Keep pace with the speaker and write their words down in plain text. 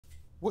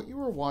What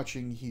you are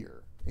watching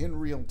here in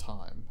real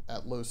time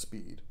at low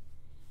speed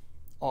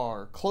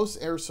are close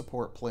air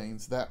support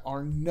planes that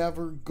are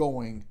never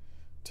going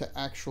to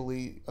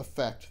actually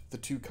affect the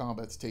two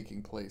combats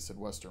taking place in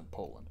Western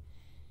Poland.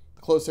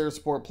 The close air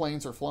support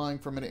planes are flying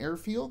from an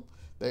airfield.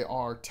 They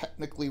are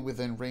technically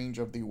within range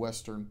of the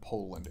Western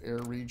Poland air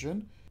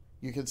region.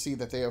 You can see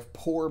that they have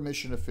poor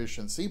mission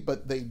efficiency,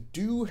 but they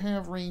do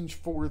have range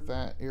for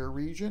that air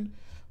region.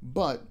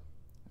 But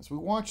as we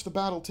watch the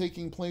battle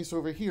taking place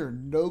over here,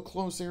 no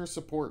close air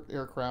support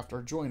aircraft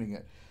are joining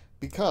it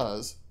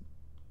because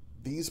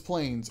these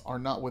planes are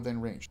not within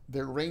range.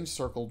 Their range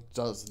circle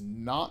does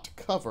not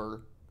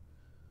cover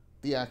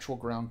the actual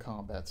ground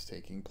combats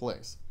taking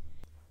place.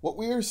 What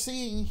we are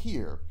seeing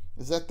here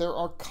is that there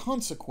are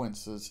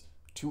consequences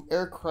to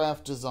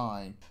aircraft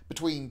design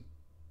between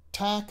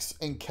TACs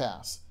and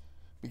CAS,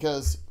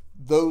 because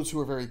those who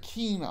are very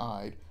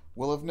keen-eyed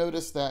will have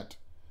noticed that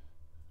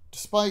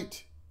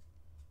despite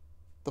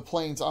the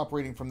planes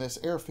operating from this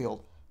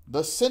airfield,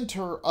 the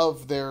center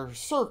of their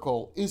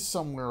circle is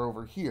somewhere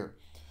over here.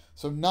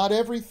 So not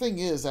everything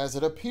is as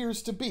it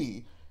appears to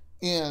be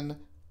in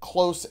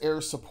close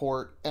air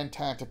support and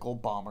tactical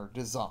bomber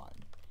design.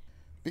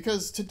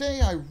 Because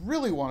today I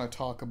really want to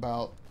talk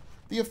about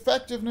the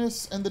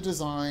effectiveness and the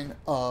design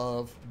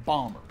of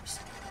bombers,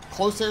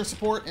 close air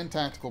support and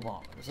tactical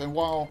bombers. And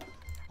while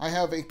I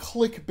have a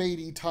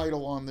clickbaity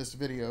title on this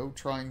video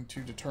trying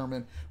to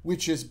determine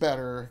which is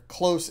better,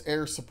 close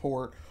air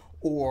support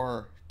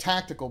or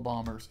tactical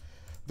bombers,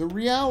 the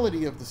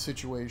reality of the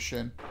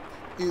situation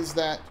is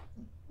that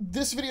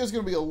this video is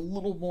going to be a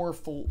little more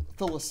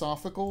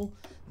philosophical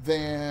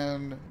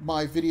than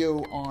my video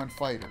on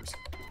fighters.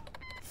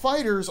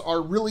 Fighters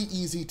are really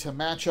easy to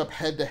match up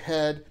head to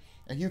head,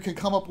 and you can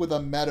come up with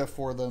a meta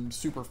for them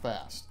super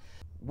fast.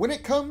 When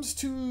it comes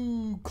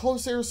to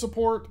close air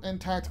support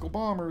and tactical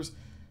bombers,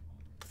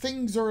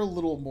 things are a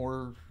little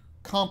more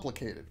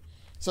complicated.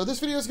 So this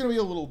video is going to be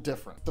a little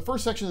different. The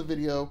first section of the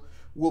video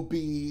will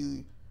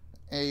be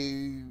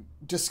a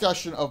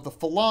discussion of the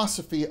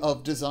philosophy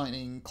of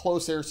designing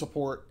close air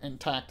support and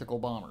tactical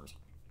bombers,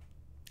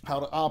 how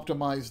to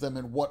optimize them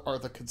and what are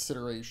the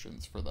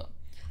considerations for them.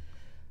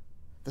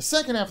 The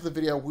second half of the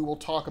video, we will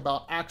talk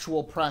about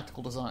actual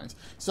practical designs.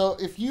 So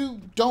if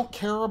you don't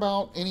care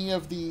about any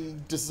of the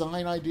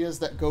design ideas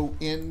that go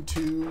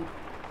into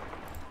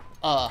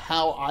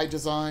how I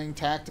design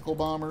tactical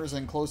bombers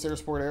and close air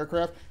support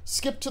aircraft,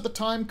 skip to the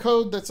time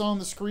code that's on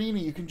the screen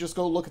and you can just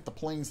go look at the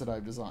planes that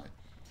I've designed.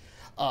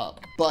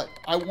 But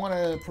I want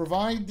to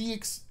provide the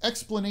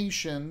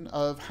explanation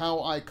of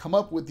how I come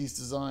up with these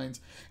designs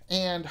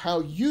and how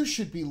you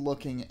should be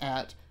looking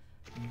at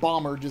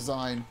bomber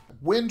design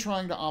when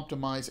trying to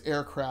optimize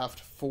aircraft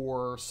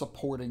for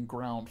supporting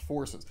ground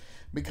forces,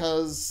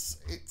 because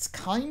it's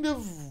kind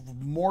of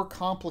more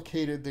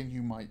complicated than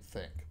you might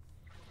think.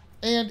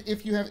 And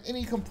if you have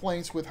any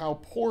complaints with how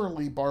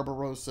poorly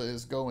Barbarossa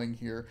is going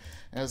here,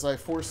 as I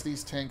force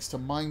these tanks to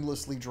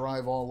mindlessly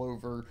drive all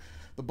over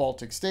the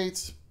Baltic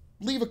states,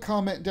 leave a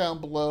comment down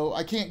below.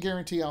 I can't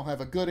guarantee I'll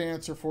have a good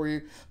answer for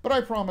you, but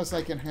I promise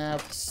I can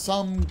have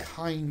some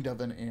kind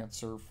of an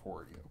answer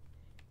for you.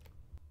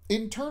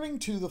 In turning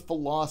to the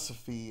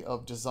philosophy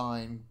of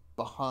design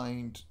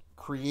behind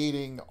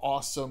creating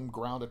awesome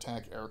ground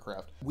attack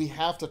aircraft, we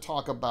have to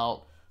talk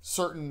about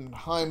certain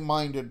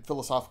high-minded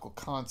philosophical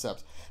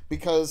concepts,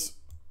 because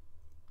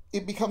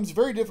it becomes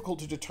very difficult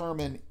to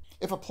determine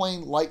if a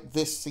plane like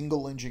this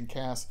single-engine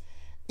CAS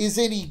is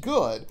any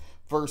good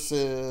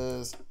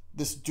versus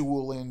this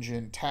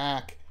dual-engine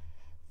TAC,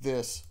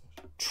 this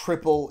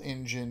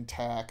triple-engine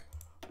TAC,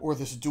 or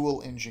this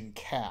dual-engine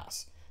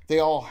CAS. They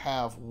all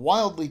have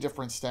wildly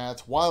different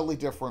stats, wildly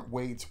different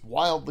weights,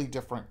 wildly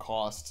different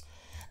costs,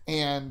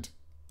 and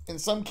in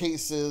some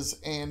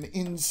cases, an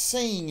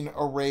insane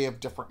array of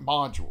different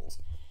modules.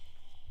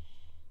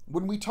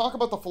 When we talk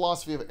about the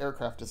philosophy of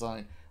aircraft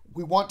design,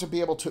 we want to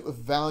be able to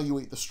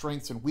evaluate the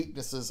strengths and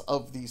weaknesses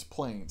of these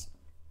planes,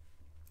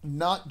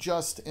 not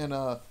just in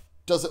a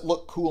does it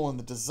look cool in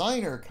the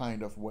designer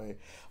kind of way,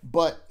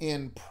 but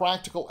in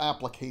practical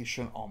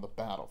application on the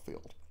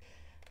battlefield.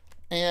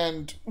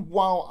 And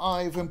while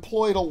I've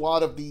employed a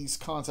lot of these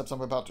concepts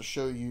I'm about to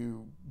show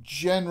you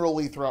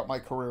generally throughout my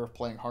career of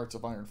playing Hearts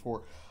of Iron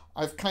 4,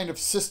 I've kind of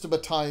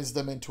systematized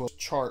them into a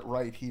chart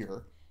right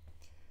here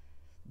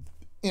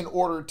in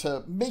order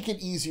to make it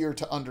easier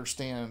to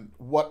understand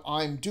what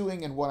I'm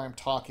doing and what I'm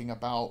talking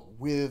about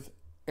with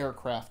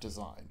aircraft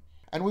design.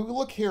 And when we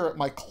look here at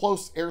my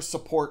close air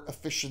support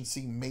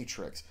efficiency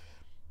matrix,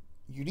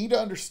 you need to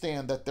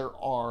understand that there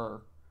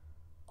are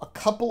a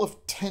couple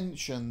of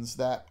tensions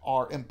that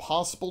are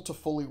impossible to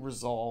fully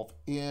resolve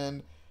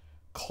in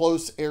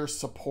close air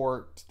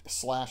support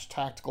 /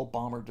 tactical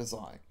bomber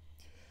design.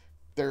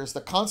 There's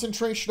the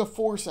concentration of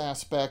force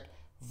aspect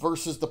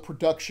versus the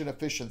production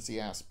efficiency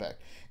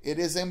aspect. It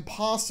is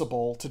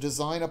impossible to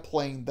design a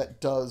plane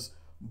that does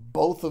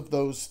both of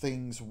those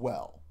things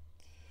well.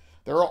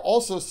 There are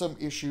also some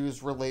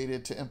issues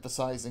related to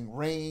emphasizing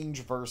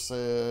range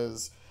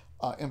versus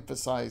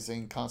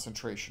emphasizing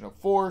concentration of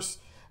force,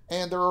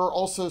 And there are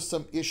also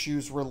some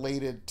issues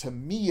related to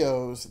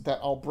MEOs that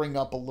I'll bring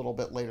up a little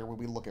bit later when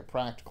we look at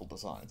practical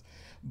designs.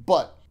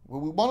 But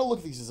when we want to look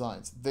at these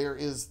designs, there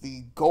is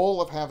the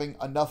goal of having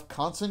enough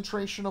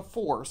concentration of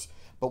force,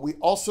 but we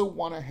also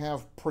want to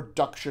have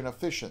production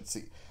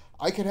efficiency.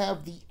 I could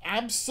have the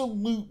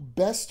absolute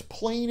best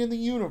plane in the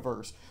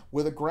universe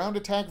with a ground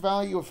attack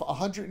value of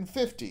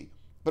 150,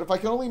 but if I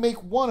can only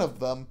make one of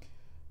them,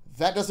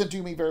 that doesn't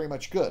do me very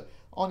much good.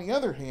 On the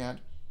other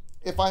hand,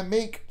 if I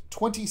make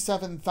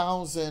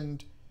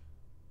 27,000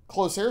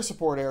 close air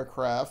support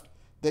aircraft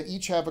that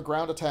each have a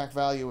ground attack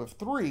value of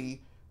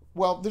 3,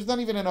 well, there's not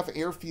even enough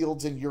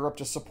airfields in Europe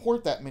to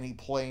support that many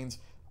planes.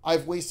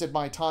 I've wasted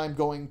my time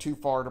going too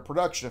far to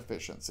production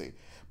efficiency.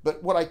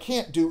 But what I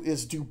can't do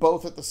is do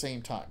both at the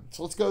same time.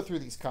 So let's go through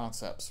these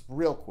concepts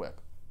real quick.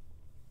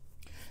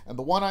 And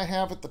the one I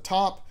have at the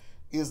top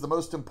is the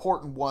most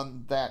important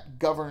one that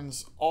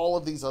governs all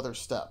of these other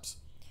steps,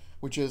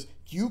 which is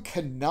you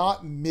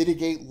cannot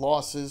mitigate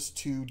losses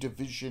to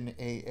Division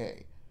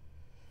AA.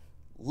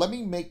 Let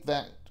me make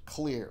that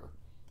clear.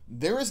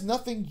 There is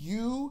nothing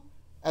you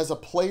as a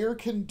player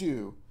can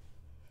do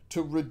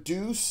to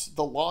reduce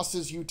the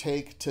losses you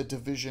take to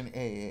Division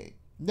AA.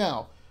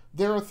 Now,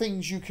 there are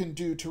things you can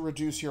do to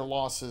reduce your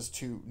losses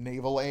to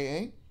Naval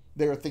AA.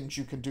 There are things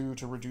you can do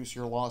to reduce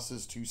your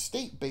losses to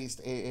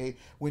state-based AA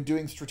when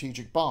doing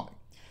strategic bombing.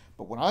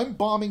 But when I'm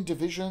bombing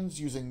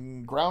divisions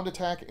using ground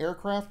attack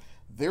aircraft,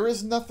 there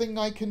is nothing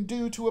I can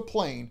do to a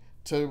plane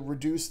to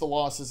reduce the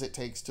losses it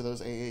takes to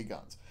those AA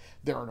guns.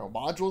 There are no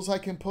modules I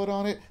can put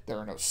on it. There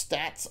are no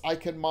stats I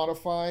can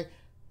modify.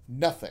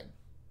 Nothing.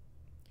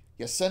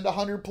 You send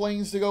 100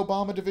 planes to go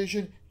bomb a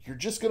division, you're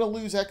just going to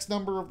lose X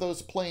number of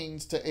those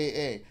planes to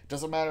AA.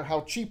 Doesn't matter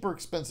how cheap or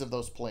expensive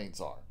those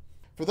planes are.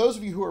 For those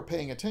of you who are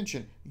paying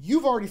attention,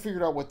 you've already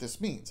figured out what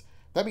this means.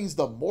 That means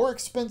the more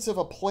expensive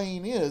a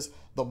plane is,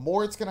 the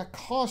more it's going to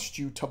cost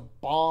you to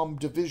bomb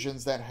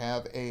divisions that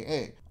have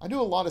AA. I do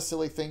a lot of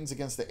silly things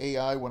against the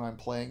AI when I'm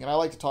playing, and I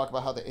like to talk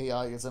about how the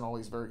AI isn't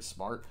always very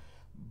smart.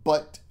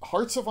 But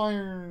Hearts of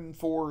Iron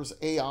 4's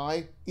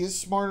AI is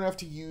smart enough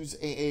to use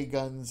AA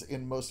guns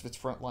in most of its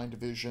frontline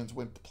divisions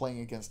when playing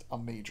against a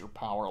major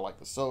power like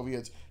the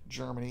Soviets,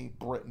 Germany,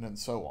 Britain, and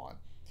so on.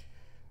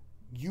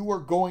 You are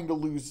going to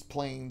lose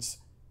planes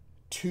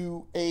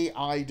to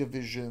AI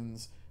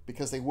divisions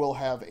because they will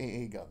have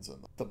AA guns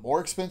in them. The more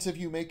expensive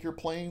you make your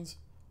planes,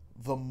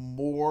 the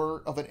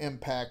more of an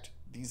impact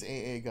these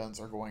AA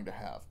guns are going to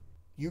have.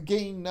 You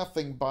gain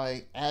nothing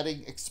by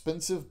adding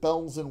expensive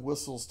bells and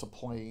whistles to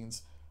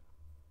planes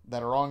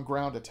that are on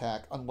ground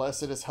attack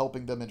unless it is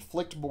helping them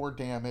inflict more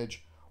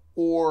damage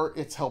or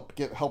it's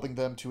helping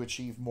them to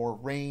achieve more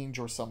range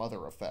or some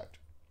other effect.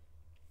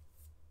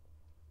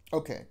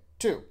 Okay,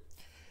 2.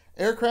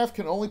 Aircraft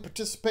can only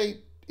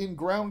participate in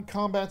ground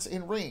combats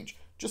in range.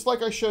 Just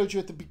like I showed you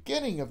at the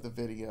beginning of the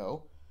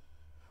video,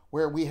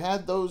 where we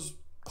had those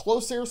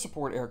close air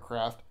support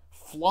aircraft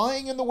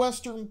flying in the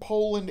Western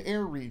Poland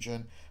air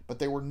region, but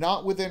they were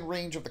not within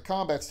range of the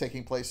combats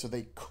taking place, so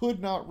they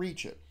could not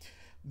reach it.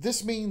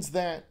 This means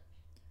that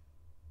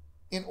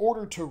in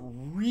order to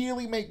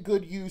really make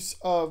good use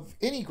of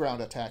any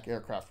ground attack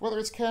aircraft, whether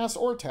it's CAS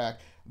or TAC,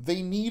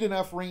 they need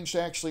enough range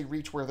to actually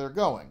reach where they're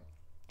going.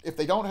 If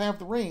they don't have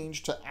the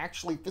range to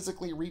actually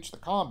physically reach the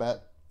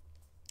combat,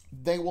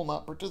 they will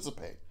not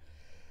participate.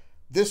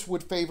 This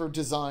would favor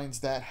designs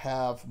that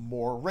have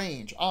more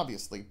range,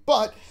 obviously,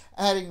 but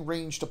adding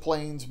range to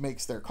planes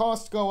makes their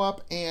costs go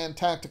up, and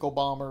tactical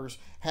bombers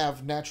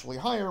have naturally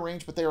higher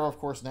range, but they are, of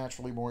course,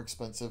 naturally more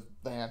expensive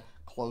than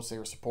close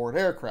air support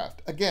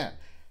aircraft. Again,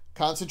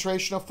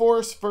 concentration of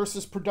force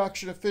versus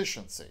production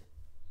efficiency.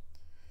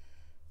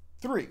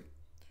 3.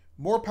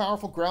 More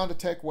powerful ground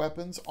attack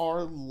weapons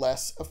are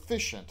less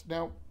efficient.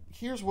 Now,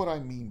 here's what I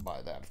mean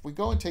by that. If we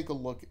go and take a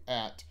look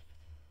at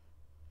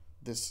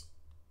this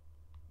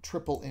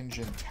triple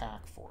engine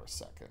TAC for a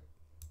second.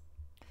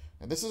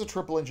 And this is a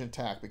triple engine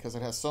TAC because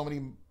it has so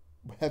many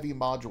heavy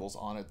modules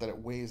on it that it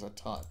weighs a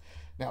ton.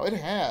 Now, it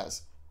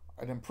has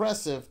an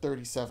impressive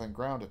 37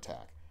 ground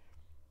attack.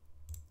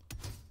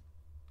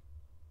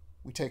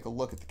 We take a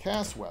look at the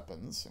CAS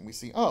weapons and we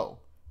see, oh,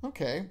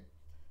 okay,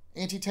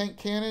 anti-tank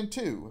cannon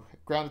 2,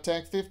 ground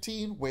attack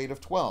 15, weight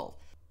of 12.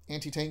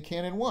 Anti-tank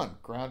cannon 1,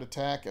 ground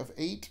attack of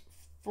 8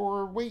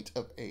 for weight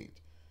of 8.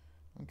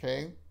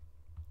 Okay.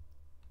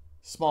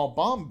 Small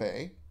bomb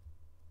bay,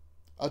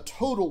 a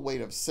total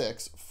weight of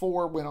 6,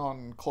 4 when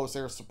on close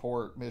air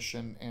support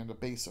mission, and a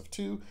base of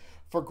 2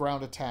 for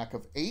ground attack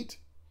of 8.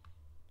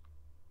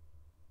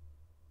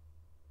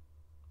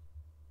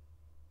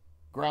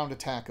 Ground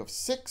attack of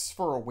 6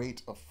 for a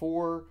weight of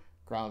 4,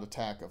 ground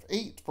attack of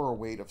 8 for a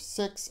weight of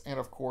 6, and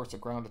of course a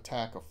ground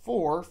attack of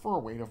 4 for a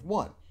weight of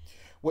 1.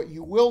 What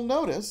you will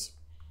notice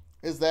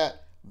is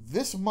that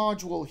this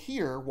module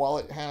here, while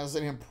it has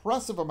an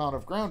impressive amount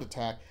of ground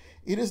attack,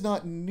 it is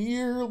not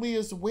nearly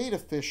as weight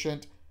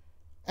efficient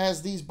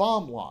as these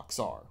bomb locks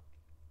are.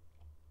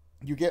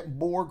 you get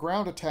more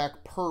ground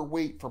attack per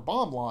weight for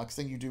bomb locks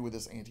than you do with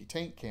this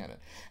anti-tank cannon.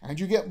 And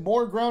you get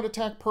more ground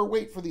attack per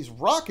weight for these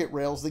rocket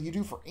rails than you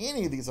do for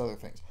any of these other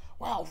things.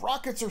 Wow,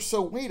 rockets are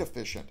so weight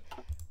efficient.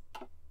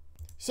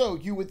 So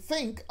you would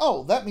think,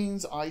 oh, that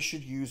means I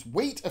should use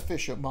weight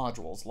efficient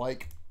modules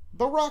like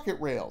the rocket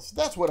rails.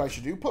 That's what I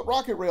should do, put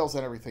rocket rails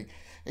in everything.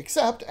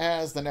 Except,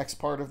 as the next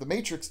part of the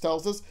matrix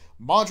tells us,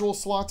 module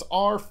slots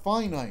are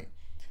finite.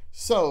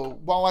 So,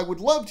 while I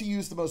would love to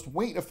use the most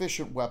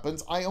weight-efficient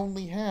weapons, I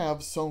only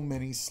have so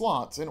many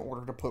slots in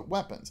order to put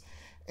weapons.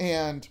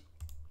 And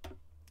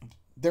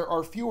there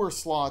are fewer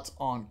slots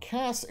on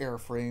CAS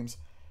airframes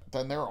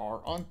than there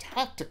are on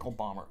tactical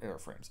bomber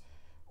airframes.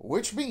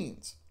 Which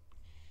means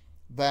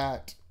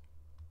that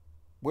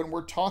when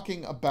we're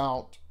talking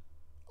about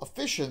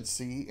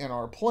efficiency in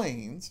our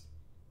planes,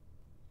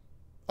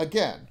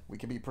 again, we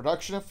can be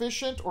production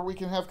efficient or we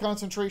can have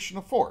concentration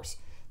of force.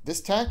 This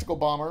tactical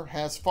bomber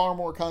has far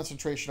more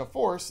concentration of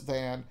force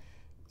than,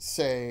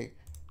 say,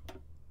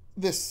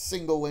 this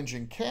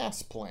single-engine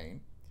CAS plane,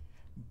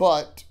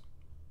 but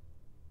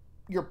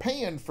you're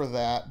paying for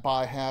that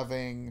by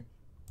having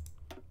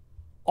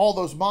all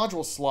those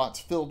module slots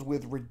filled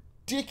with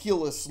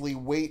ridiculously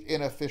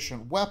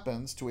weight-inefficient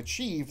weapons to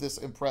achieve this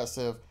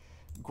impressive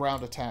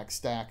ground attack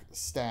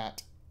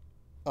stat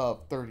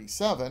of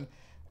 37,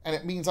 and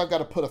it means I've got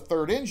to put a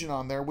third engine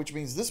on there, which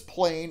means this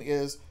plane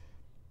is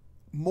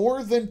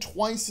more than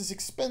twice as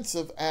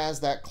expensive as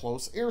that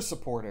close air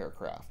support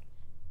aircraft.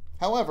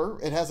 However,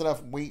 it has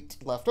enough weight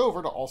left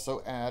over to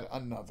also add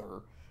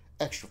another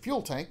extra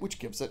fuel tank, which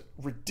gives it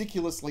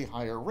ridiculously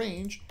higher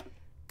range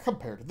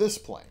compared to this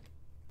plane.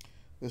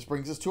 This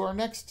brings us to our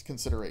next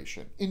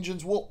consideration.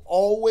 Engines will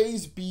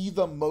always be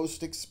the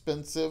most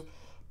expensive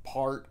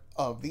part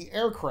of the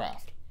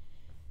aircraft.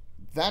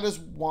 That is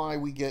why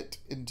we get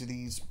into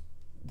these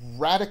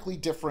radically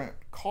different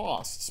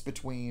costs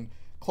between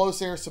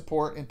close air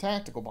support and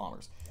tactical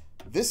bombers.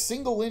 This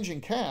single engine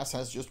CAS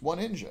has just one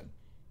engine.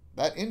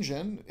 That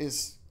engine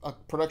is a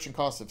production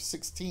cost of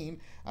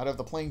 16 out of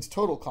the plane's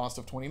total cost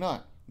of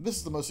 29. This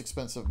is the most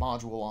expensive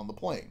module on the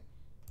plane.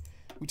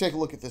 We take a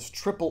look at this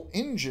triple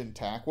engine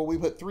TAC. Well, we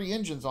put 3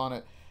 engines on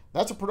it.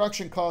 That's a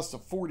production cost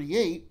of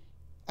 48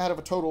 out of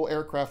a total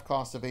aircraft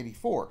cost of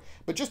 84.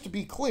 But just to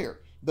be clear,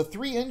 the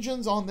 3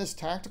 engines on this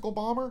tactical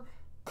bomber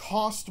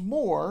cost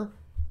more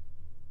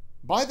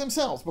by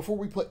themselves, before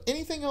we put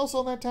anything else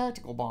on that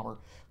tactical bomber,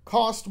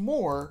 cost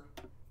more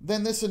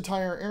than this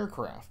entire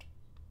aircraft.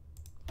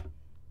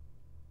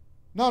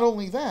 Not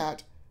only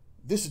that,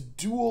 this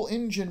dual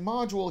engine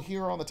module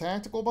here on the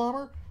tactical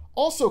bomber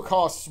also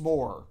costs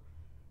more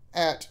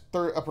at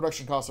a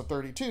production cost of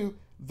 32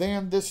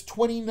 than this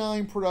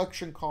 29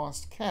 production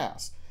cost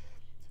CAS.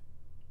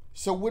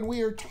 So when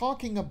we are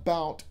talking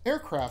about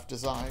aircraft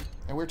design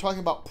and we're talking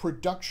about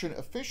production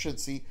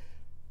efficiency,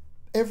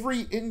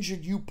 every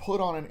engine you put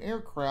on an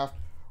aircraft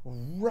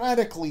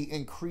radically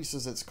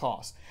increases its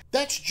cost.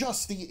 That's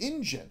just the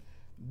engine.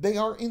 They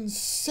are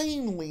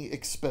insanely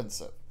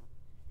expensive.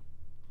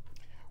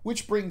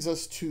 Which brings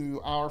us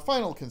to our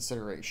final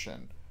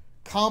consideration.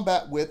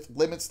 Combat width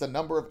limits the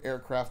number of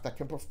aircraft that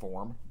can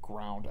perform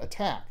ground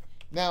attack.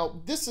 Now,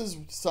 this is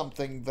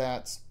something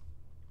that's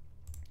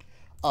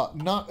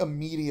not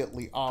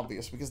immediately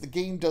obvious because the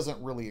game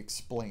doesn't really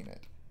explain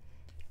it.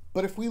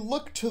 But if we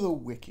look to the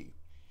wiki,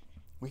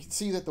 we can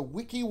see that the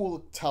wiki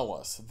will tell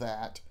us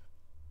that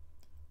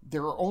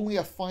there are only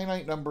a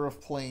finite number of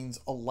planes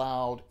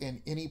allowed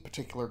in any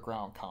particular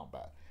ground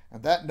combat.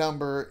 And that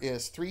number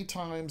is 3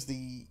 times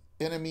the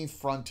enemy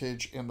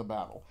frontage in the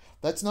battle.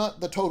 That's not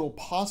the total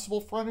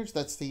possible frontage,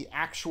 that's the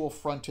actual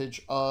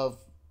frontage of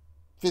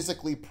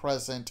physically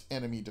present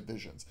enemy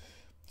divisions.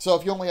 So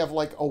if you only have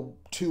like a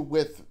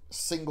 2-width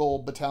single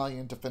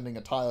battalion defending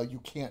a tile, you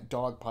can't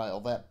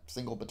dogpile that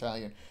single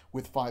battalion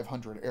with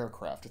 500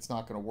 aircraft. It's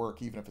not going to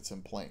work even if it's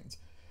in planes.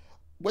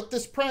 What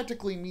this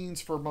practically means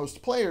for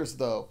most players,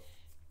 though,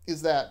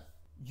 is that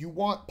you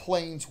want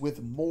planes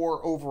with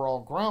more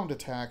overall ground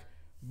attack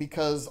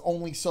because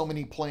only so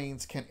many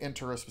planes can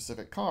enter a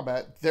specific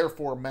combat,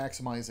 therefore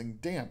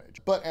maximizing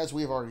damage. But as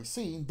we've already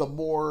seen, the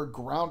more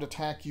ground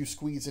attack you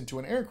squeeze into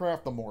an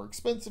aircraft, the more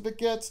expensive it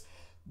gets,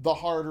 the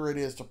harder it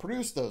is to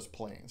produce those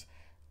planes.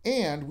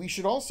 And we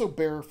should also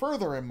bear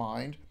further in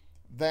mind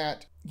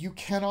that you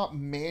cannot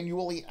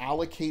manually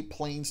allocate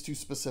planes to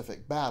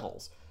specific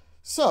battles.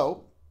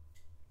 So,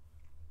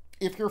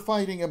 if you're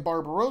fighting in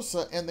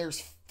Barbarossa and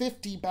there's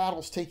 50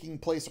 battles taking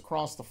place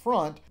across the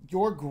front,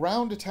 your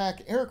ground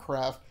attack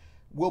aircraft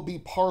will be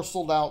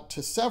parceled out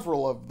to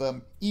several of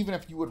them, even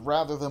if you would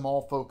rather them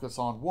all focus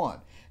on one.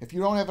 If you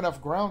don't have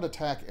enough ground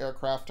attack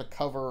aircraft to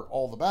cover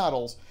all the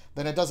battles,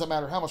 then it doesn't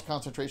matter how much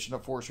concentration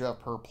of force you have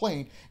per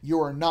plane,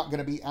 you are not going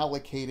to be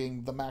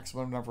allocating the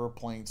maximum number of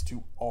planes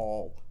to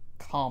all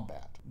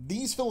combat.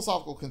 These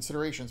philosophical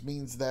considerations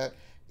means that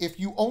if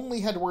you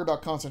only had to worry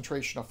about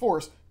concentration of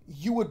force,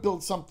 you would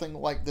build something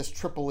like this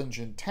triple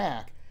engine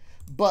TAC.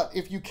 But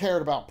if you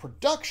cared about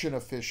production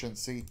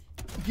efficiency,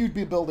 you'd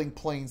be building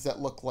planes that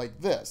look like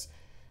this.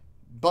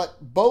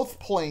 But both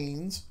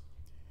planes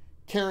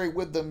carry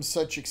with them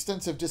such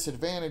extensive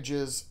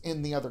disadvantages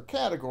in the other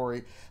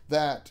category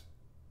that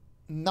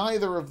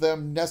neither of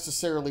them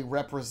necessarily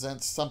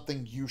represents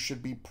something you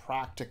should be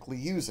practically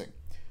using.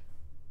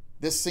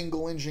 This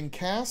single engine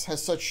CAS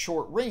has such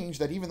short range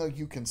that even though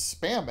you can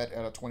spam it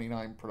at a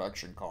 29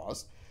 production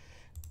cost,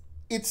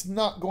 it's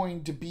not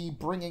going to be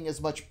bringing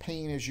as much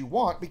pain as you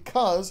want,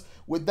 because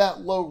with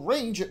that low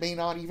range, it may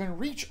not even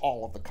reach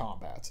all of the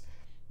combats.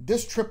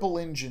 This triple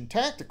engine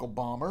tactical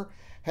bomber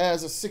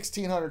has a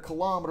 1,600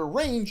 kilometer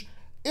range.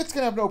 It's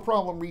going to have no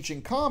problem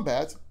reaching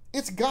combats.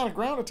 It's got a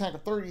ground attack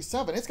of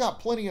 37. It's got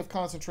plenty of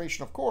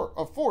concentration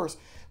of force,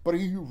 but are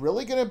you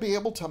really going to be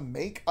able to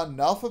make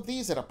enough of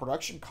these at a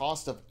production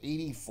cost of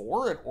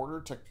 84 in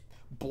order to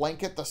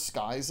blanket the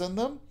skies in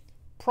them?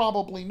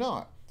 Probably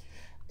not.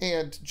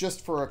 And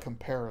just for a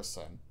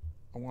comparison,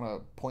 I want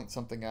to point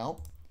something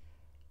out.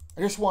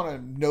 I just want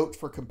to note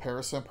for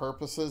comparison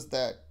purposes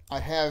that I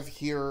have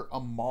here a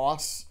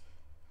Moss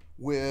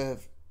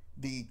with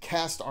the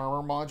cast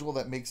armor module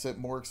that makes it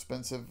more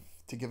expensive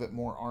to give it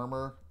more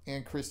armor,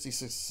 and Christie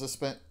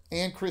suspension,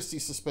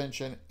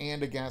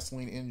 and a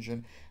gasoline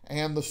engine,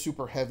 and the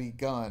super heavy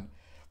gun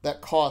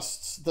that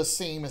costs the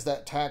same as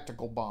that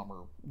tactical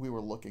bomber we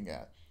were looking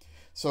at.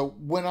 So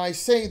when I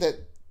say that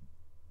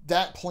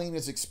that plane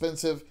is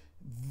expensive,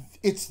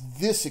 it's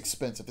this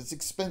expensive. It's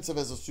expensive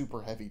as a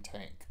super heavy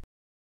tank.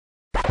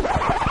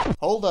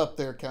 Hold up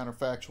there,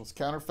 counterfactuals.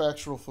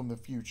 Counterfactual from the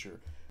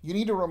future. You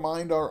need to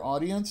remind our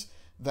audience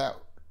that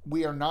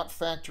we are not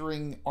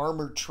factoring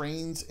armored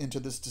trains into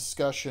this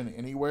discussion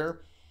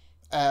anywhere,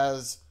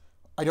 as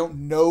I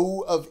don't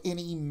know of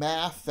any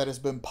math that has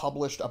been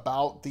published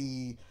about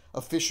the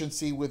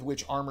efficiency with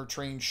which armored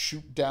trains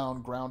shoot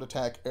down ground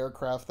attack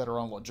aircraft that are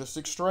on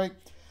logistics strike.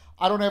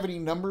 I don't have any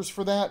numbers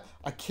for that.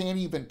 I can't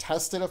even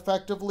test it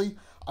effectively.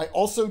 I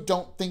also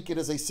don't think it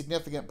is a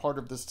significant part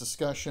of this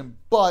discussion,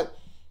 but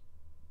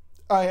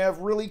I have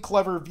really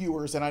clever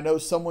viewers, and I know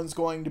someone's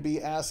going to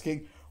be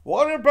asking,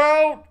 what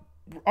about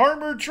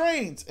armored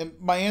trains? And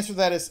my answer to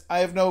that is, I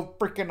have no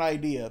freaking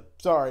idea.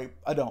 Sorry,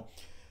 I don't.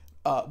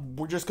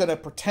 We're just going to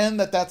pretend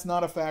that that's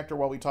not a factor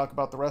while we talk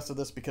about the rest of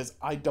this, because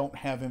I don't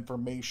have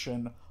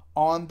information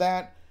on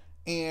that.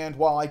 And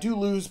while I do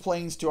lose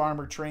planes to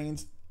armored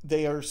trains,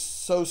 they are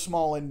so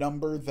small in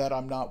number that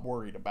I'm not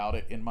worried about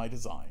it in my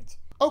designs.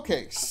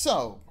 Okay,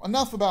 so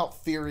enough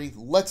about theory.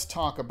 Let's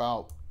talk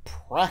about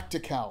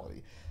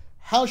practicality.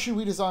 How should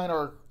we design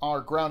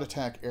our ground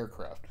attack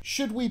aircraft?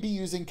 Should we be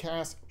using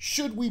CAS?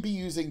 Should we be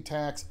using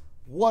TACs?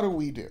 What do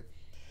we do?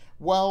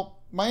 Well,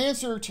 my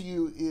answer to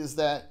you is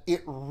that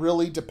it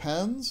really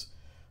depends.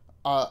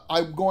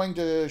 I'm going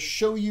to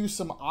show you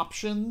some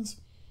options,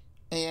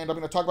 and I'm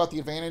going to talk about the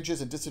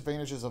advantages and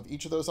disadvantages of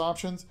each of those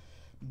options.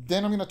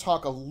 Then I'm going to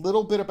talk a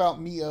little bit about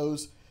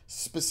MEOs,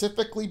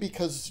 specifically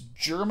because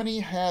Germany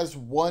has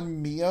one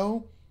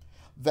MEO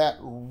that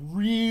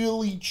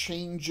really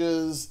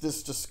changes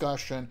this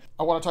discussion.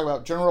 I want to talk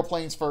about general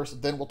planes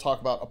first, then we'll talk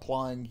about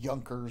applying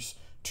Junkers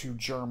to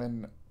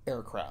German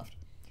aircraft.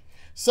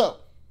 So,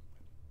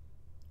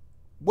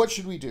 what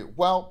should we do?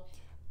 Well,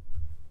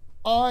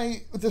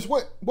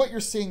 what you're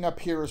seeing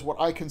up here is what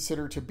I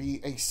consider to be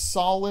a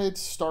solid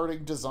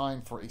starting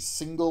design for a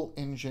single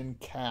engine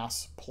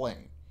CAS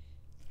plane.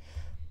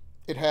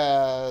 It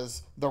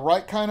has the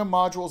right kind of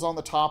modules on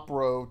the top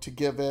row to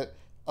give it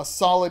a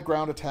solid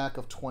ground attack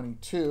of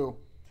 22,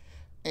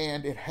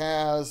 and it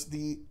has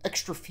the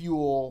extra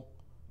fuel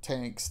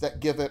tanks that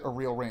give it a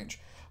real range.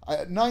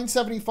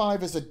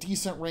 975 is a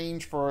decent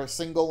range for a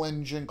single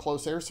engine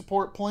close air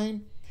support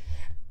plane.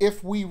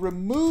 If we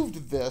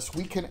removed this,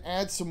 we can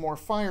add some more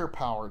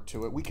firepower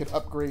to it. We could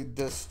upgrade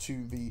this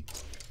to the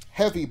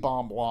heavy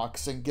bomb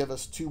blocks and give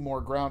us 2 more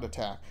ground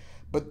attack.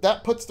 But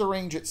that puts the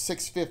range at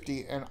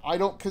 650, and I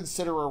don't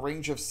consider a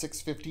range of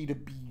 650 to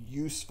be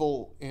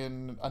useful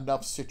in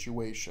enough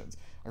situations.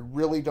 I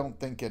really don't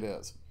think it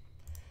is.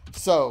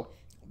 So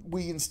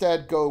we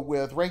instead go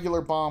with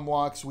regular bomb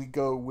blocks. We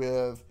go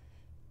with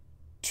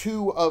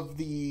 2 of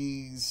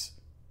these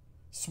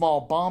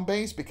small bomb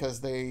bays because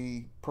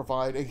they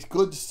provide a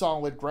good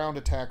solid ground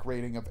attack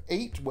rating of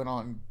 8 when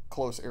on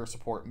close air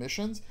support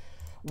missions.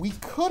 We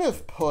could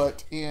have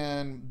put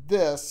in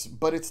this,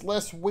 but it's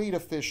less weight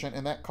efficient,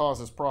 and that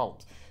causes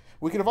problems.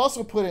 We could have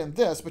also put in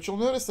this, but you'll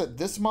notice that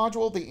this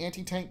module, the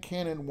Anti-Tank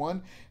Cannon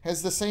 1,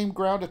 has the same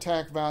ground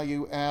attack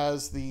value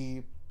as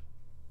the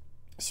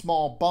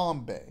small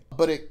bomb bay,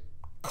 but it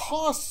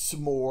costs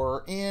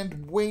more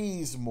and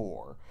weighs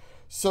more.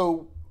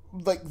 So,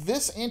 like,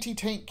 this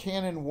Anti-Tank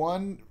Cannon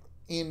 1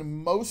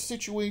 in most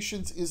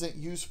situations isn't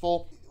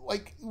useful.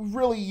 Like,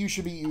 really, you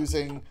should be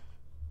using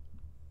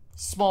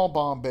small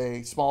bomb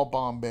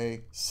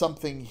bay,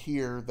 something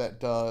here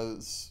that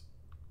does,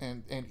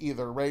 and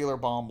either regular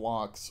bomb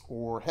blocks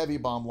or heavy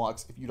bomb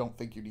blocks if you don't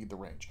think you need the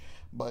range.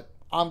 But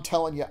I'm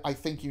telling you, I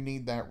think you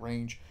need that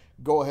range.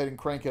 Go ahead and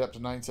crank it up to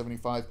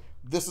 975.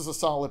 This is a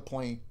solid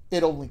plane.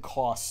 It only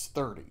costs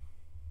 30.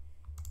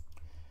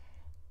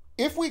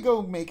 If we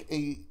go make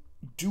a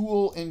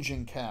dual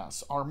engine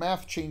CAS, our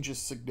math changes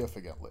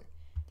significantly.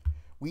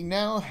 we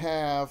now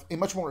have a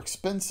much more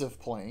expensive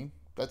plane.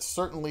 That's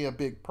certainly a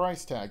big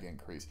price tag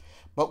increase.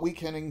 But we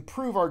can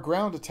improve our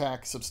ground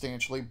attack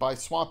substantially by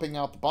swapping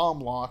out the bomb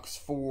locks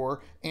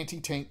for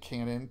anti-tank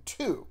cannon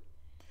 2.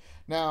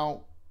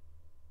 Now,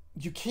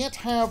 you can't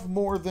have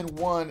more than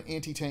one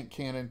anti-tank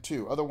cannon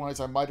 2. Otherwise,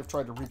 I might have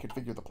tried to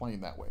reconfigure the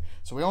plane that way.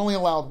 So we only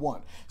allowed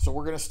one. So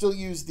we're going to still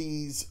use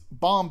these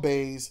bomb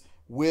bays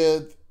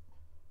with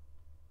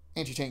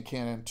anti-tank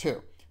cannon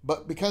 2.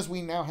 But because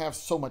we now have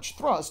so much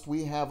thrust,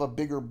 we have a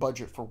bigger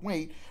budget for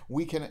weight.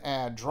 We can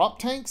add drop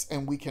tanks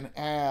and we can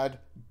add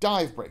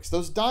dive brakes.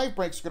 Those dive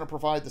brakes are going to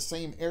provide the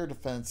same air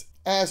defense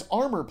as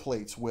armor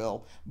plates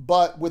will,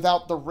 but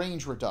without the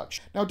range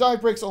reduction. Now,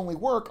 dive brakes only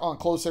work on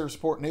close air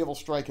support, naval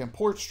strike, and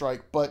port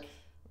strike, but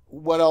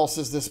what else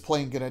is this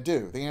plane going to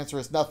do? The answer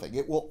is nothing.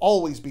 It will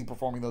always be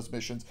performing those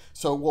missions,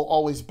 so it will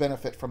always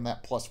benefit from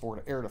that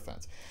 +4 to air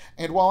defense.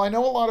 And while I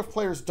know a lot of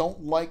players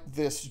don't like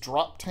this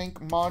drop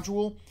tank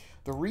module,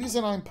 the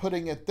reason I'm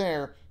putting it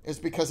there is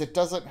because it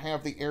doesn't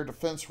have the air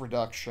defense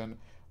reduction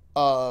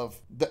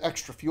of the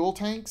extra fuel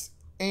tanks,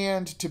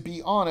 and to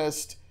be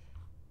honest,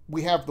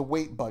 we have the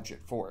weight budget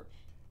for it.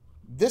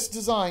 This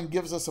design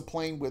gives us a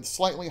plane with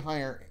slightly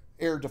higher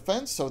air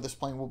defense, so this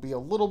plane will be a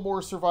little more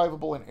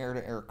survivable in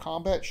air-to-air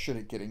combat should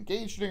it get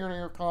engaged in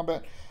air-to-air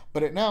combat,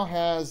 but it now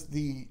has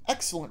the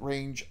excellent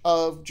range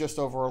of just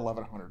over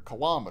 1,100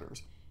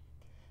 kilometers.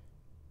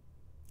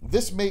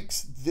 This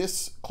makes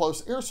this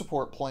close air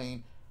support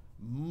plane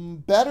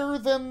better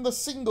than the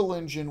single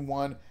engine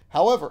one.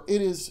 However,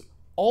 it is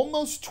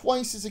almost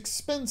twice as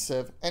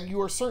expensive, and you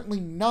are certainly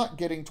not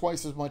getting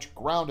twice as much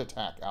ground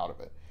attack out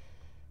of it.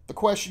 The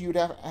question you'd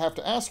have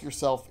to ask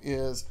yourself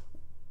is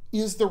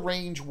the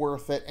range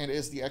worth it, and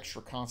is the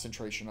extra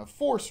concentration of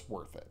force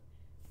worth it?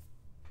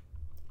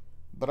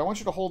 But I want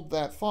you to hold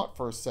that thought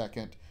for a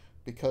second,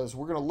 because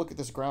we're going to look at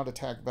this ground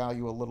attack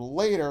value a little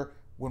later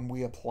when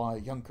we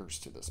apply Junkers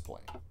to this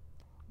plane.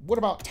 What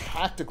about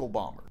tactical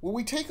bomber? When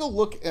we take a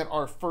look at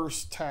our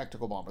first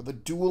tactical bomber, the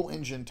dual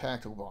engine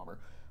tactical bomber,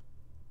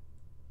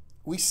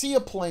 we see a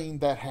plane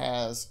that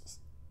has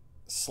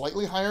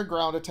slightly higher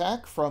ground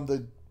attack from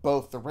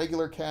both the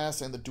regular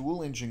CAS and the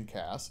dual engine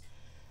CAS.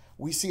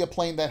 We see a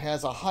plane that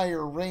has a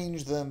higher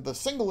range than the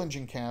single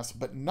engine CAS,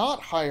 but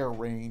not higher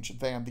range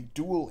than the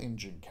dual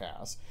engine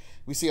CAS.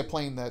 We see a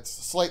plane that's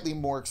slightly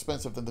more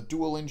expensive than the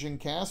dual engine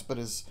CAS, but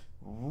is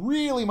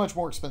really much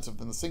more expensive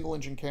than the single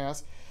engine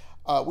CAS.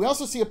 We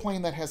also see a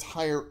plane that has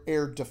higher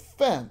air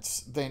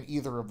defense than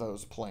either of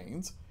those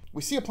planes.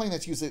 We see a plane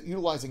that's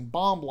utilizing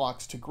bomb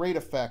blocks to great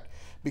effect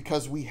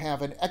because we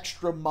have an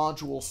extra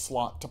module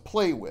slot to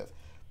play with.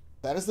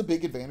 That is the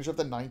big advantage of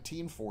the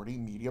 1940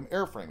 medium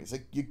airframe, is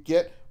that you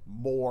get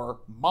more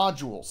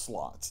module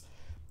slots.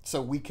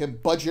 So we can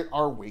budget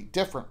our weight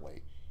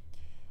differently.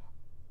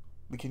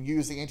 We can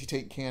use the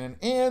anti-tank cannon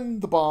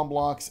and the bomb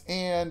blocks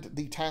and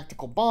the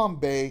tactical bomb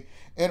bay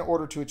in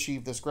order to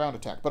achieve this ground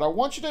attack. But I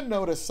want you to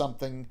notice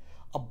something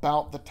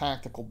about the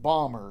tactical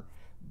bomber.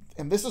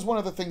 And this is one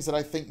of the things that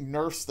I think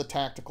nerfs the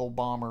tactical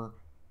bomber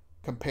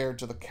compared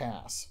to the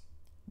CAS.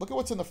 Look at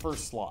what's in the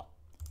first slot.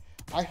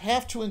 I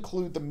have to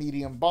include the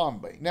medium bomb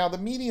bay. Now, the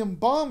medium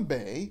bomb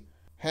bay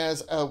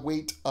has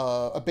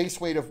a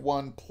base weight of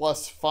 1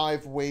 plus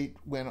 5 weight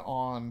when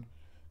on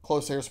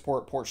close air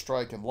support, port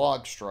strike, and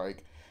log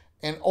strike,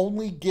 and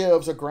only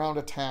gives a ground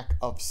attack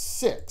of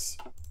 6.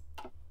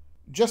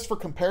 Just for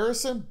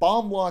comparison,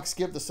 bomb locks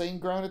give the same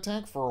ground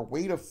attack for a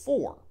weight of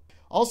 4.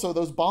 Also,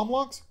 those bomb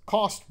locks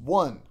cost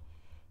 1.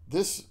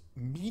 This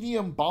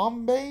medium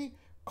bomb bay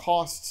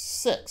costs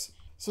 6.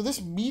 So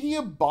this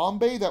medium bomb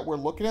bay that we're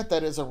looking at,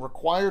 that is a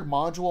required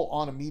module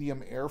on a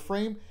medium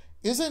airframe,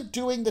 isn't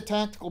doing the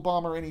tactical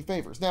bomber any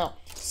favors. Now,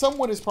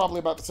 someone is probably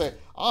about to say,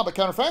 but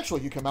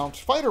counterfactual, you can mount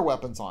fighter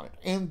weapons on it.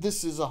 And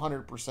this is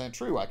 100%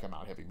 true. I can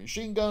mount heavy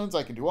machine guns,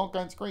 I can do all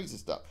kinds of crazy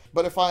stuff.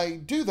 But if I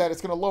do that,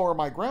 it's going to lower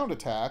my ground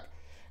attack.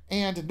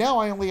 And now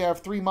I only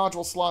have 3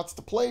 module slots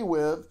to play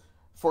with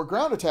for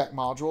ground attack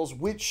modules,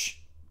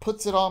 which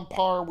puts it on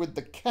par with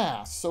the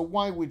CAS. So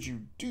why would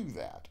you do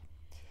that?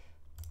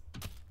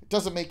 It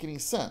doesn't make any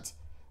sense.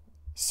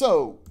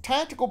 So,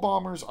 tactical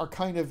bombers are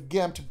kind of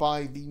gimped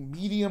by the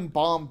medium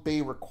bomb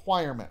bay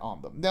requirement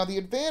on them. Now, the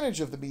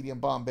advantage of the medium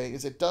bomb bay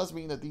is it does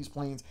mean that these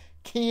planes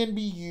can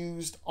be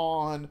used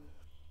on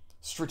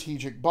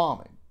strategic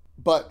bombing.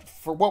 But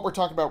for what we're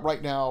talking about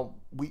right now,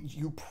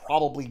 you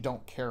probably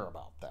don't care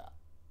about that.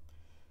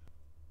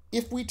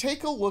 If we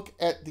take a look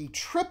at the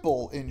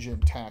triple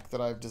engine TAC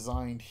that I've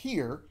designed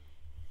here,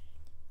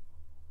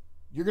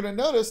 you're going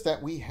to notice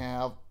that we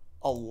have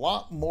a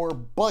lot more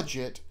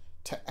budget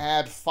to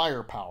add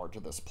firepower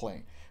to this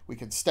plane. We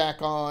can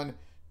stack on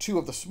 2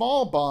 of the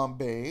small bomb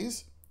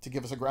bays to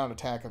give us a ground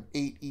attack of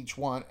 8 each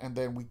one, and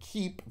then we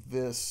keep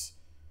this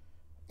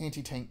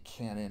anti-tank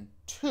cannon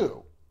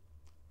 2.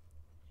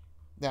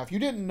 Now, if you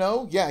didn't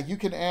know, yeah, you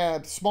can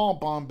add small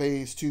bomb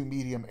bays to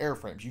medium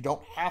airframes. You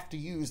don't have to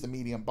use the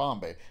medium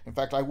bomb bay. In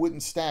fact, I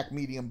wouldn't stack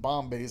medium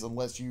bomb bays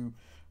unless you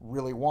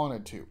really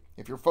wanted to.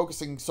 If you're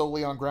focusing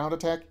solely on ground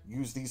attack,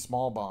 use these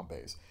small bomb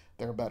bays.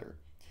 They're better.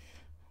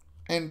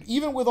 And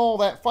even with all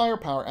that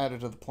firepower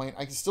added to the plane,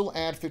 I can still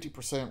add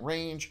 50%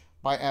 range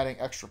by adding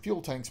extra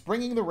fuel tanks,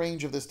 bringing the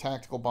range of this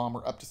tactical bomber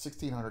up to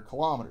 1,600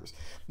 kilometers.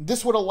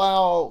 This would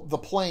allow the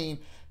plane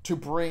to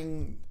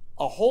bring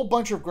a whole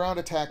bunch of ground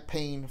attack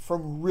pain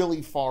from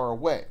really far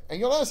away. And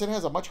you'll notice it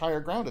has a much higher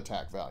ground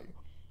attack value.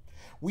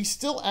 We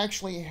still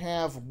actually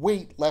have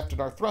weight left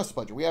in our thrust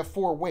budget. We have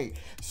 4 weight.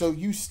 So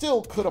you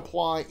still could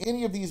apply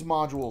any of these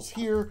modules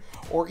here,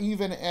 or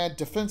even add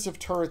defensive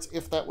turrets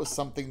if that was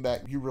something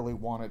that you really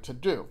wanted to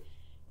do.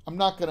 I'm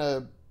not going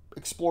to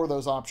explore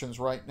those options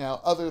right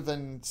now, other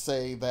than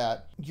say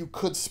that you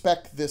could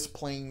spec this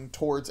plane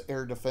towards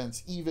air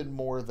defense even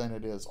more than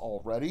it is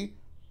already.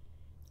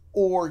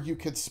 Or you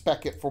could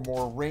spec it for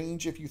more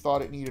range if you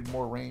thought it needed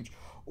more range.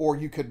 Or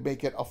you could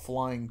make it a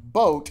flying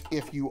boat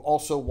if you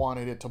also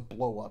wanted it to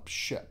blow up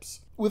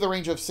ships. With a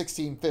range of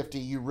 1650,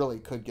 you really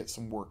could get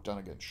some work done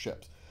against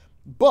ships.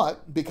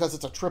 But because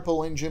it's a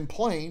triple engine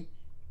plane,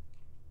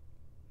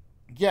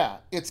 yeah,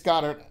 it's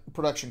got a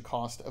production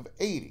cost of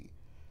 80,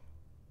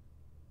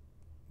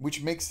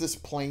 which makes this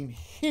plane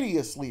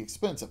hideously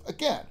expensive.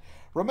 Again,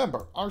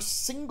 remember, our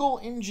single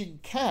engine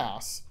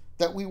CAS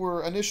that we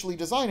were initially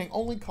designing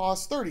only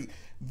costs 30.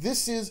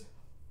 This is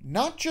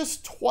not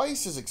just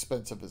twice as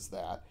expensive as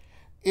that,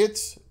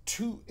 it's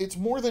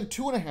more than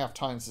 2.5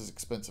 times as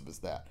expensive as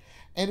that.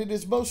 And it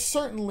is most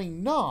certainly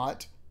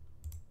not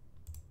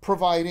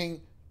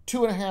providing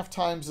 2.5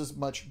 times as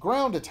much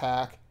ground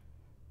attack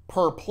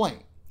per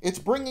plane. It's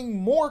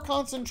bringing more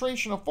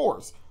concentration of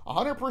force,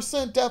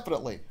 100%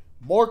 definitely,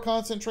 more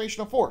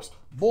concentration of force,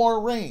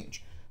 more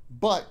range.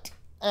 But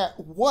at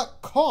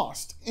what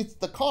cost?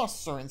 The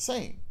costs are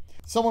insane.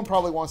 Someone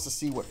probably wants to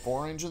see what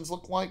 4 engines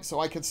look like, so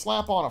I can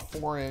slap on a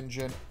 4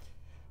 engine,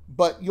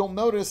 but you'll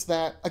notice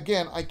that,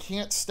 again, I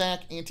can't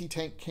stack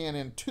anti-tank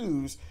cannon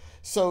 2s,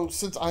 so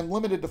since I'm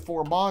limited to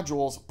 4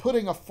 modules,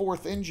 putting a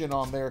 4th engine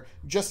on there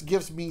just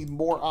gives me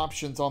more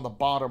options on the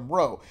bottom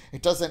row.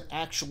 It doesn't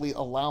actually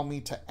allow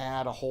me to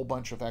add a whole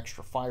bunch of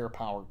extra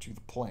firepower to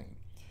the plane.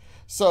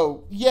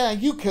 So, yeah,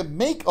 you can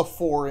make a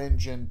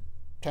 4-engine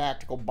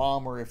tactical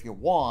bomber if you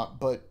want,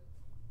 but,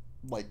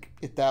 like,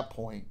 at that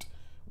point,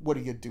 what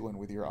are you doing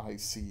with your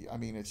IC? I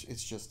mean,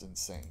 it's just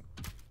insane.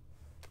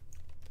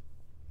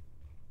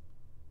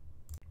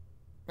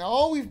 Now,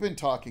 all we've been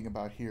talking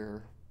about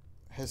here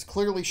has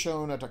clearly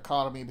shown a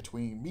dichotomy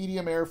between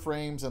medium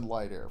airframes and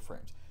light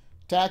airframes.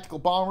 Tactical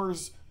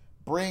bombers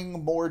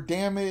bring more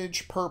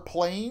damage per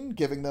plane,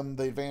 giving them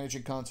the advantage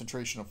in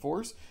concentration of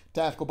force.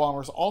 Tactical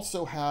bombers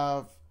also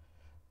have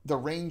the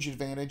range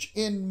advantage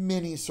in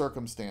many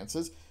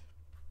circumstances.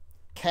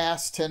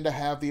 CAS tend to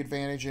have the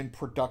advantage in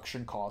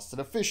production cost and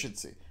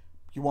efficiency.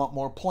 You want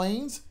more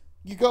planes?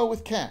 You go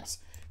with CAS.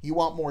 You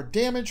want more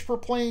damage per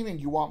plane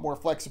and you want more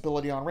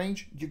flexibility on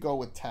range? You go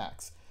with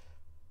TACs.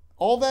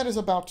 All that is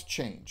about to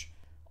change.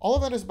 All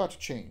of that is about to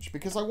change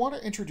because I want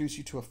to introduce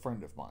you to a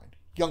friend of mine,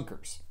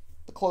 Junkers,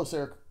 the close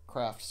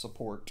aircraft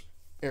support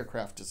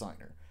aircraft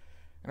designer.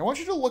 And I want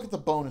you to look at the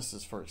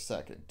bonuses for a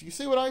second. Do you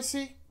see what I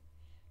see?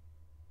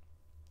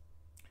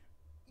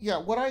 Yeah,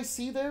 what I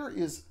see there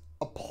is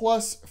a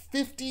plus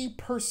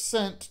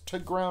 50% to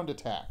ground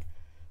attack.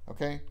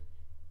 Okay?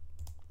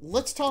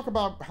 Let's talk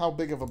about how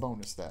big of a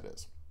bonus that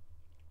is.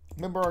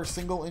 Remember our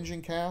single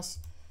engine CAS?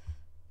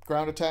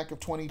 Ground attack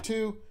of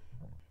 22.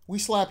 We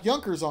slap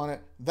Junkers on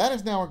it. That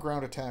is now a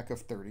ground attack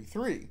of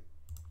 33.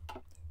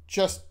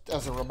 Just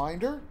as a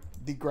reminder,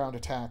 the ground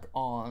attack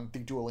on the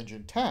dual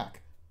engine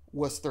TAC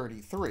was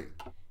 33.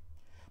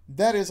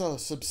 That is a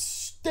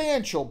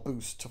substantial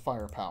boost to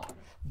firepower.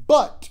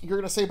 But you're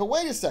going to say, but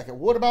wait a second,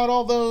 what about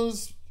all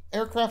those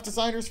aircraft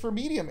designers for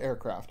medium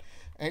aircraft?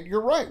 And you're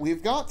right,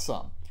 we've got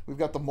some. We've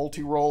got the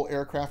multi-role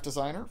aircraft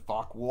designer,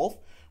 Focke-Wulf,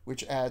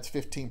 which adds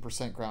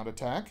 15% ground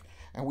attack.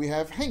 And we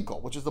have Henkel,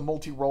 which is the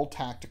multi-role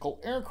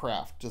tactical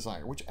aircraft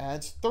designer, which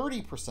adds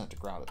 30% to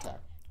ground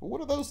attack. Well,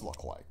 what do those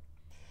look like?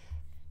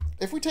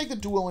 If we take the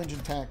dual-engine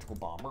tactical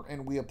bomber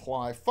and we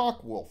apply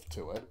Focke-Wulf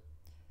to it,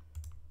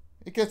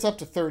 it gets up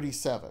to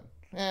 37.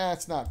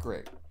 It's not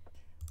great.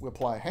 We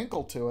apply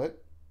Henkel to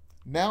it.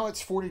 Now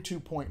it's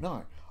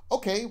 42.9.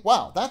 Okay,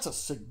 wow, that's a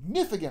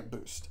significant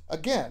boost.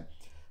 Again,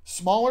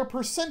 smaller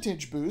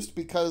percentage boost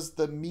because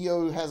the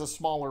MEO has a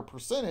smaller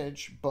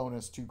percentage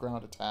bonus to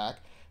ground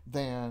attack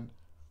than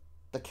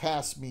the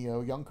CAS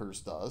MEO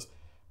Junkers does.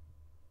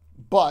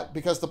 But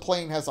because the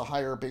plane has a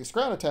higher base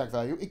ground attack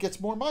value, it gets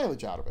more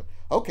mileage out of it.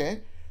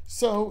 Okay,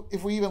 so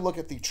if we even look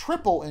at the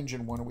triple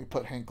engine one and we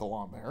put Henkel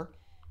on there,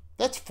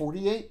 that's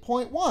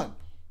 48.1.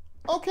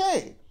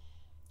 Okay,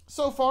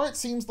 so far it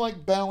seems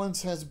like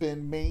balance has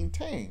been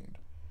maintained.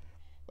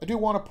 I do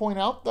want to point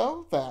out,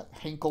 though, that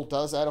Henkel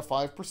does add a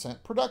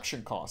 5%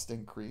 production cost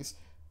increase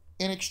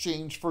in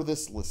exchange for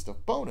this list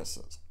of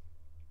bonuses.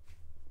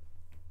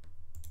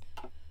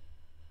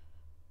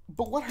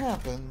 But what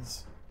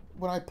happens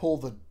when I pull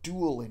the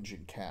dual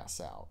engine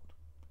CAS out?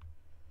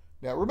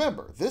 Now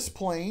remember, this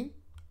plane,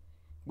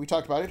 we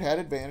talked about it had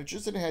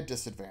advantages and it had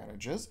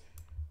disadvantages.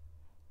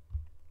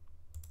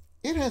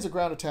 It has a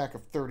ground attack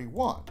of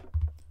 31.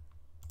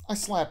 I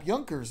slap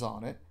Junkers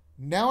on it.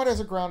 Now it has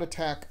a ground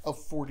attack of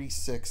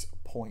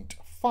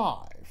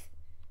 46.5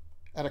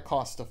 at a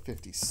cost of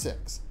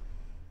 56.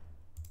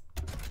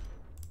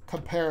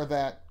 Compare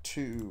that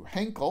to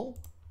Henkel,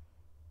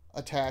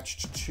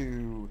 attached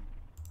to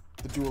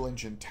the dual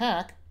engine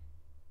TAC,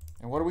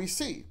 and what do we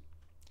see?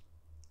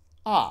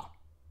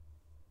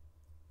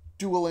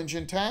 Dual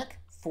engine TAC,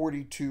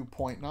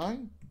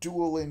 42.9.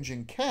 Dual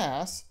engine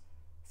CAS,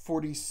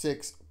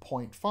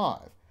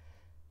 46.5.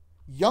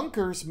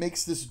 Junkers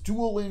makes this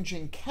dual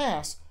engine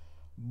CAS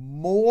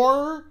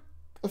more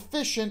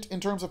efficient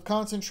in terms of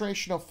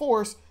concentration of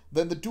force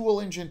than the dual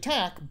engine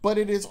TAC, but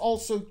it is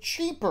also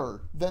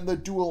cheaper than the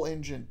dual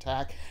engine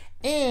TAC,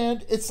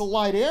 and it's a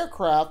light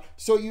aircraft,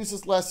 so it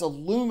uses less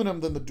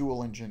aluminum than the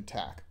dual engine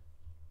TAC.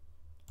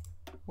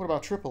 What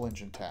about triple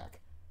engine TAC?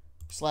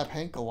 Slap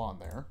Henkel on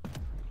there.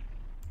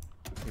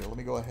 Here, let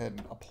me go ahead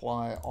and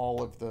apply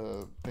all of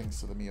the things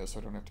to the MEO so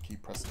I don't have to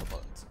keep pressing the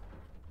buttons.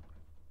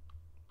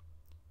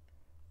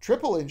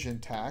 Triple engine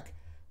TAC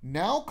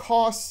now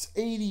costs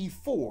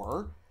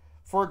 84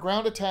 for a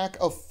ground attack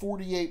of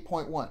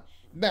 48.1.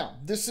 Now,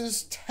 this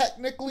is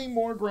technically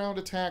more ground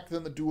attack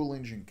than the dual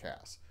engine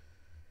CAS,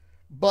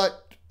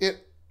 but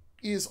it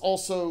is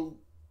also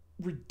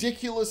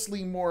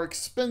ridiculously more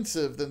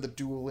expensive than the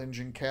dual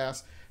engine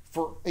CAS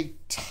for a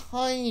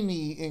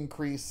tiny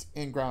increase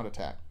in ground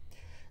attack.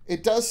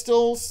 It does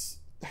still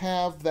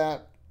have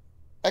that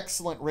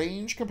excellent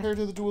range compared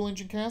to the dual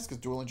engine CAS, because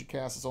dual engine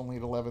CAS is only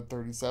at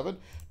 1137.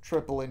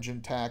 Triple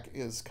engine TAC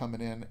is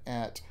coming in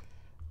at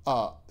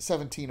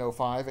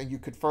 1705, and you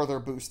could further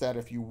boost that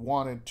if you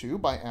wanted to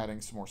by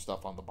adding some more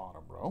stuff on the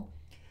bottom row.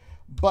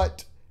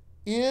 But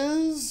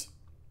is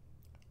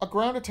a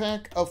ground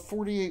attack of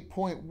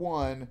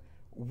 48.1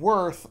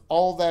 worth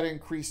all that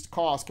increased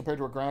cost compared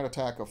to a ground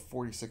attack of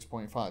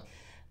 46.5?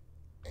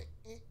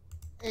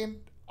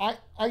 And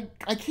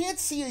I can't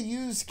see a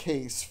use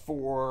case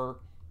for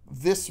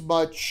this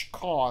much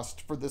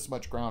cost for this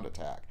much ground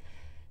attack.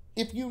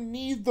 If you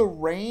need the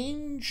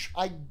range,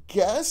 I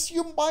guess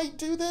you might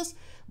do this,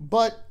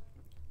 but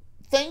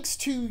thanks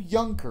to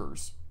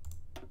Junkers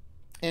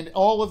and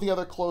all of the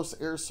other close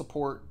air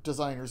support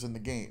designers in the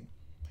game,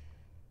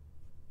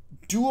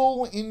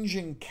 dual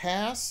engine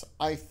CAS,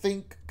 I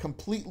think,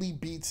 completely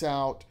beats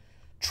out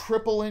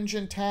triple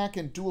engine TAC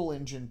and dual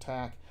engine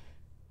TAC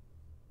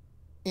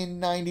in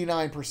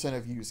 99%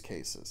 of use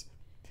cases.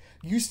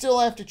 You still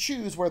have to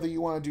choose whether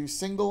you want to do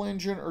single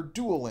engine or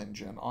dual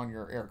engine on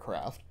your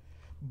aircraft,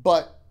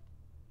 but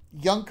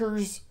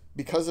Junkers,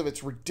 because of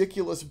its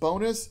ridiculous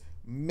bonus,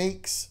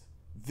 makes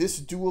this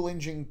dual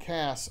engine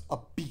CAS a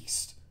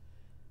beast.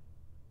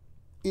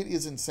 It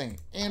is insane.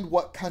 And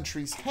what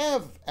countries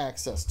have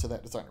access to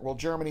that designer? Well,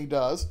 Germany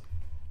does.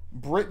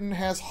 Britain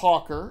has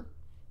Hawker.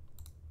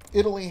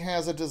 Italy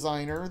has a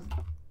designer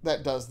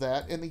that does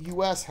that. And the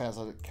US has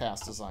a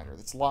CAS designer.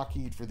 That's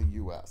Lockheed for the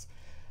US.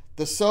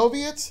 The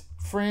Soviets,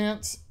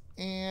 France,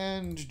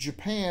 and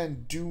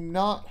Japan do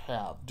not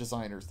have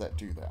designers that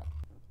do that.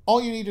 All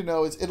you need to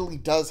know is Italy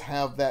does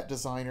have that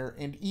designer,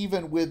 and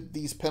even with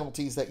these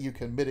penalties that you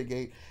can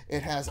mitigate,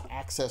 it has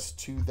access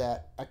to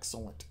that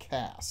excellent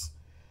CAS.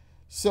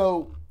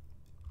 So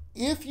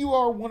if you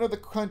are one of the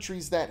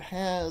countries that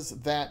has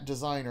that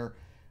designer,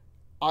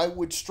 I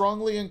would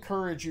strongly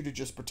encourage you to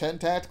just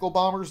pretend tactical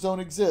bombers don't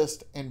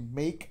exist and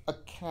make a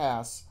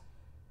CAS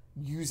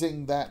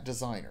using that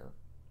designer.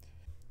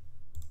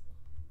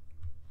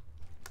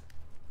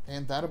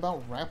 And that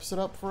about wraps it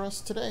up for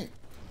us today.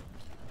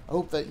 I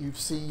hope that you've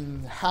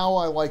seen how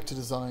I like to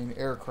design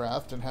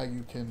aircraft and how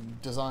you can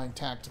design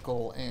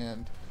tactical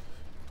and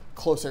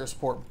close air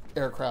support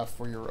aircraft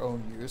for your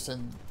own use,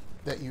 and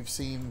that you've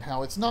seen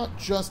how it's not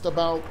just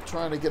about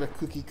trying to get a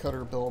cookie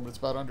cutter build, it's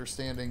about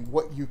understanding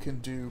what you can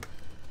do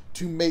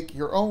to make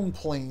your own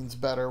planes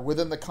better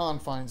within the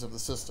confines of the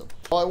system.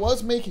 While I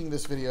was making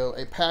this video,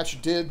 a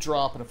patch did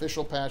drop, an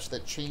official patch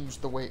that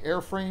changed the way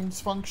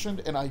airframes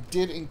functioned, and I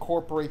did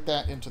incorporate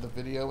that into the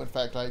video. In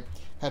fact, I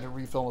had to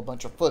refilm a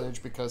bunch of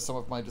footage because some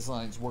of my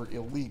designs were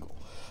illegal.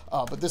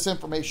 But this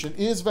information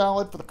is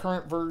valid for the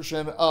current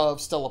version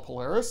of Stella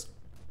Polaris.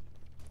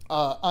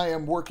 I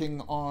am working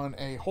on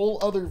a whole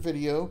other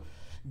video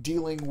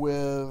dealing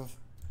with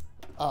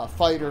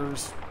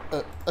fighters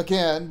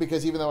again,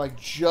 because even though I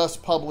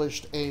just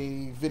published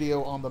a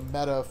video on the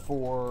meta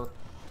for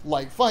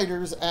light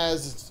fighters,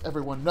 as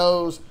everyone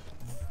knows,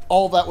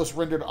 all that was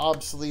rendered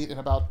obsolete in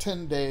about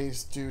 10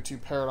 days due to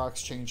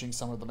Paradox changing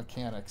some of the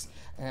mechanics,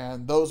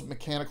 and those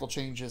mechanical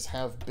changes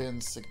have been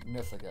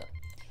significant.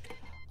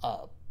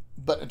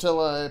 But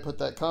until I put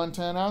that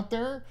content out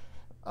there,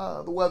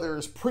 the weather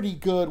is pretty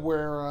good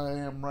where I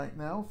am right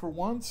now for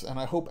once, and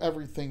I hope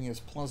everything is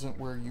pleasant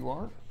where you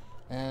are.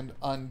 And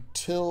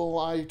until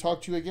I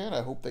talk to you again,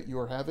 I hope that you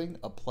are having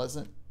a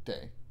pleasant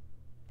day.